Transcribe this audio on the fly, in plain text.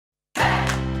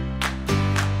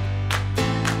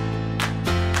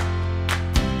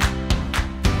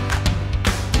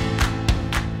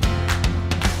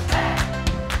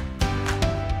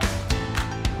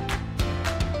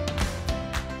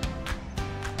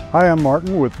Hi, I'm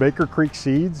Martin with Baker Creek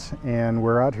Seeds, and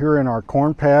we're out here in our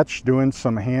corn patch doing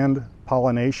some hand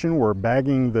pollination. We're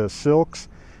bagging the silks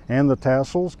and the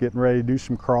tassels, getting ready to do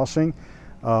some crossing.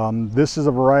 This is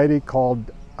a variety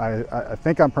called, I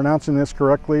think I'm pronouncing this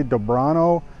correctly,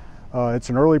 Dobrano. It's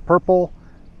an early purple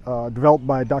developed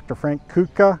by Dr. Frank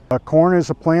Kutka. Corn is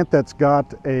a plant that's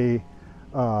got a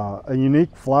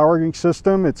unique flowering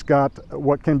system. It's got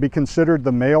what can be considered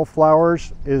the male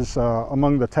flowers is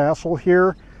among the tassel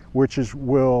here, which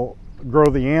will grow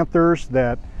the anthers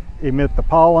that emit the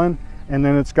pollen, and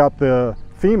then it's got the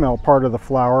female part of the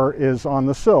flower is on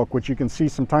the silk, which you can see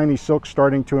some tiny silk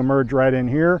starting to emerge right in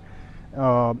here.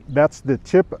 That's the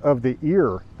tip of the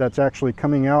ear that's actually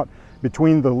coming out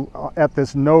between at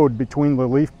this node between the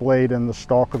leaf blade and the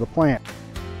stalk of the plant.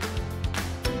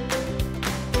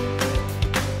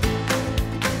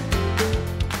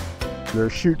 They're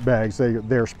shoot bags.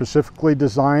 They're specifically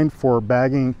designed for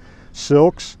bagging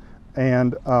silks,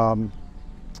 and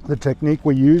the technique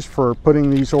we use for putting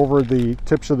these over the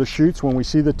tips of the shoots, when we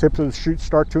see the tips of the shoots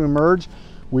start to emerge,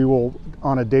 we will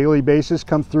on a daily basis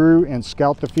come through and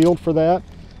scout the field for that,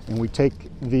 and we take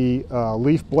the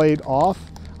leaf blade off.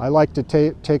 I like to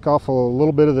take off a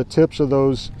little bit of the tips of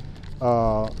those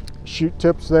shoot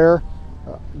tips there,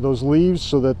 those leaves,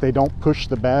 so that they don't push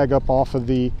the bag up off of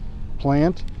the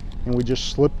plant, and we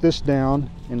just slip this down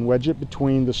and wedge it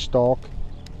between the stalk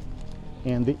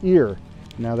and the ear.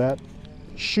 Now that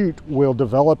shoot will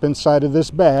develop inside of this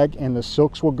bag, and the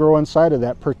silks will grow inside of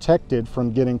that, protected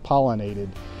from getting pollinated.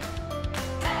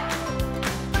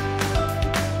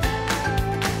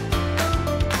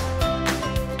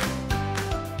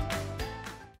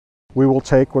 We will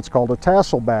take what's called a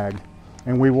tassel bag,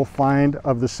 and we will find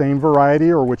of the same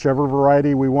variety or whichever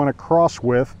variety we want to cross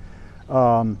with.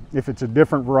 If it's a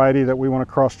different variety that we want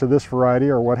to cross to this variety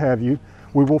or what have you,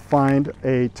 we will find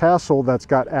a tassel that's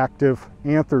got active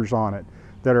anthers on it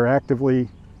that are actively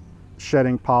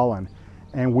shedding pollen,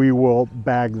 and we will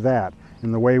bag that.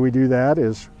 And the way we do that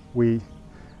is we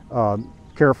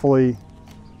carefully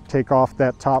take off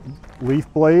that top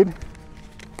leaf blade,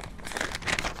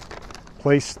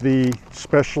 place the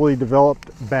specially developed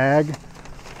bag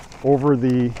over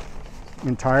the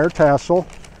entire tassel,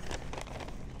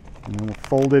 and then we'll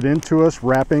fold it into us,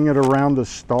 wrapping it around the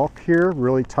stalk here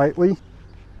really tightly.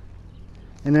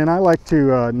 And then I like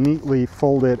to neatly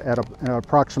fold it at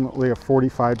approximately a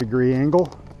 45-degree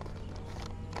angle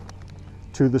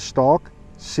to the stalk,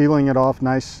 sealing it off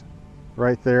nice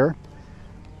right there.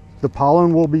 The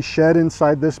pollen will be shed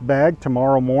inside this bag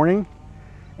tomorrow morning,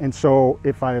 and so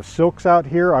if I have silks out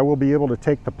here, I will be able to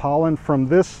take the pollen from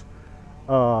this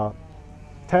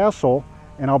tassel,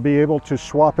 and I'll be able to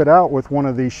swap it out with one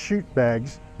of these shoot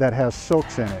bags that has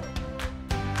silks in it.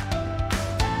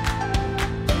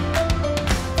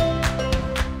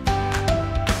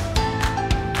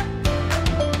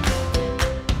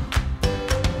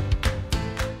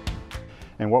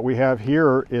 And what we have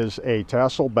here is a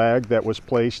tassel bag that was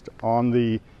placed on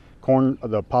the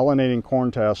pollinating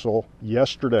corn tassel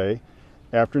yesterday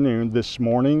afternoon. This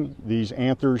morning, these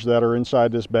anthers that are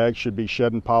inside this bag should be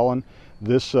shedding pollen.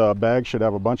 This bag should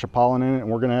have a bunch of pollen in it, and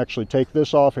we're going to actually take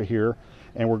this off of here,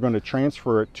 and we're going to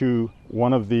transfer it to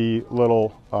one of the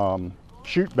little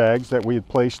shoot bags that we had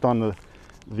placed on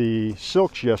the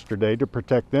silks yesterday to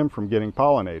protect them from getting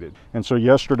pollinated. And so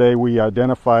yesterday we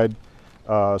identified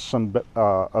some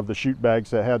of the shoot bags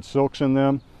that had silks in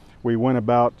them. We went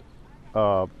about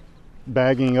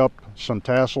bagging up some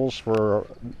tassels for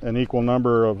an equal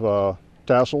number of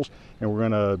tassels, and we're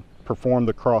going to perform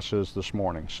the crosses this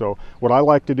morning. So what I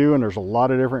like to do, and there's a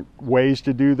lot of different ways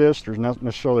to do this, there's not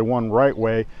necessarily one right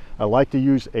way. I like to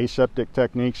use aseptic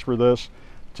techniques for this.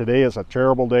 Today is a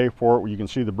terrible day for it. You can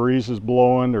see the breeze is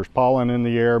blowing, there's pollen in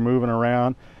the air moving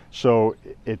around, so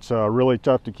it's really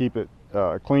tough to keep it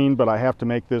clean, but I have to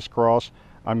make this cross.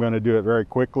 I'm going to do it very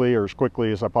quickly, or as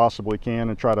quickly as I possibly can,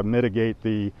 and try to mitigate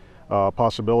the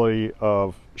possibility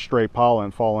of stray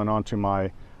pollen falling onto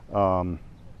my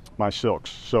my silks.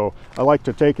 So I like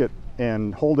to take it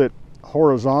and hold it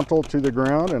horizontal to the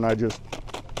ground, and I just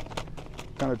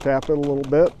kind of tap it a little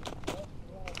bit.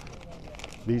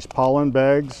 These pollen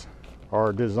bags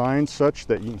are designed such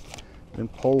that you can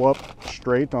pull up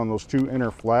straight on those two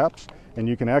inner flaps, and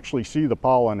you can actually see the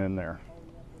pollen in there.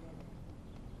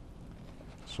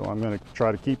 So I'm going to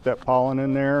try to keep that pollen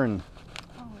in there, and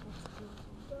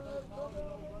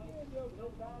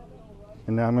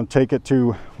now I'm going to take it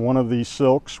to one of these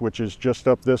silks, which is just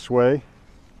up this way.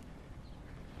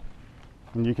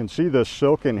 And you can see the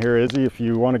silk in here, Izzy. If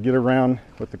you want to get around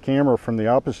with the camera from the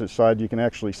opposite side, you can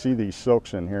actually see these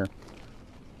silks in here.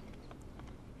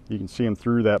 You can see them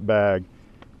through that bag.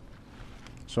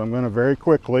 So I'm going to very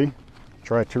quickly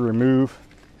try to remove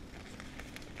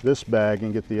this bag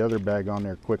and get the other bag on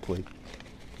there quickly.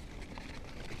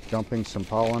 Dumping some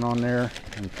pollen on there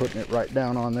and putting it right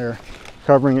down on there,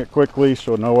 covering it quickly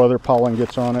so no other pollen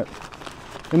gets on it.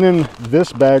 And then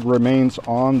this bag remains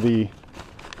on the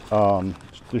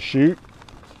shoot,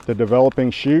 the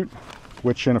developing shoot,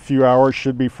 which in a few hours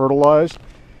should be fertilized.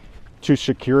 To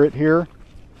secure it here,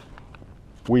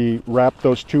 we wrap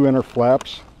those two inner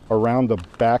flaps around the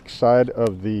back side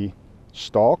of the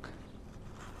stalk,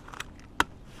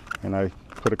 and I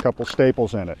put a couple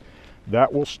staples in it.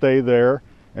 That will stay there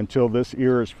until this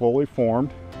ear is fully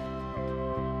formed.